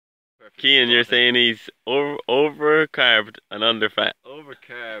Keane, you're saying he's over carbed and under fat. Over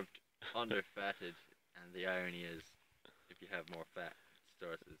carbed, under fatted, and the irony is, if you have more fat, it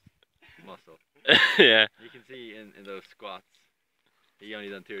stores as muscle. Yeah. You can see in those squats, he only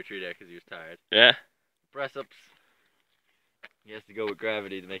done 2 or 3 there because he was tired. Yeah. Press ups, he has to go with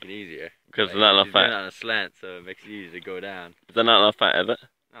gravity to make it easier. Because there's not enough he's fat. doing it on a slant, so it makes it easier to go down. Is there not enough fat, is it?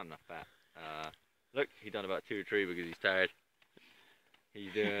 Not enough fat. Look, he done about 2 or 3 because he's tired.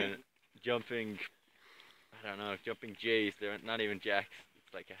 He's doing jumping, I don't know, jumping J's. They're not even jacks.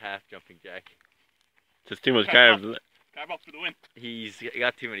 It's like a half jumping jack. Just too much carbs, isn't it? Carb up for the win. He's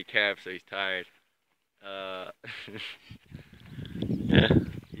got too many carbs, so he's tired. Yeah.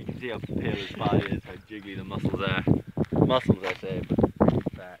 You can see how pale his body is, how jiggly the muscles are. Muscles, I say,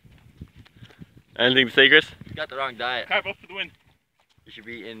 but fat. Anything to say, Chris? You got the wrong diet. Carb up for the win. You should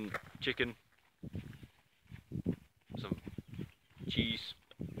be eating chicken, some cheese.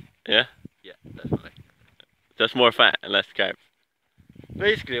 Yeah? Yeah, definitely. Just more fat and less carbs.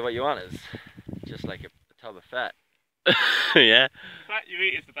 Basically, what you want is just like a tub of fat. Yeah? The fat you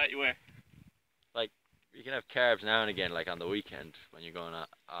eat is the fat you wear. Like, you can have carbs now and again, like on the weekend when you're going on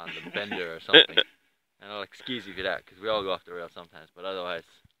the bender or something. And I'll excuse you for that, because we all go off the rail sometimes. But otherwise,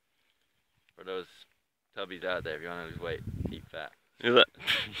 for those tubbies out there, if you want to lose weight, eat fat. Is it?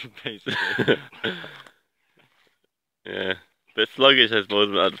 Basically. Yeah. Bit sluggish, I suppose,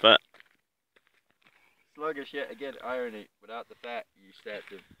 without the fat. Sluggish, yet again, irony. Without the fat, you start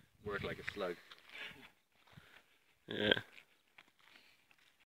to work like a slug. Yeah.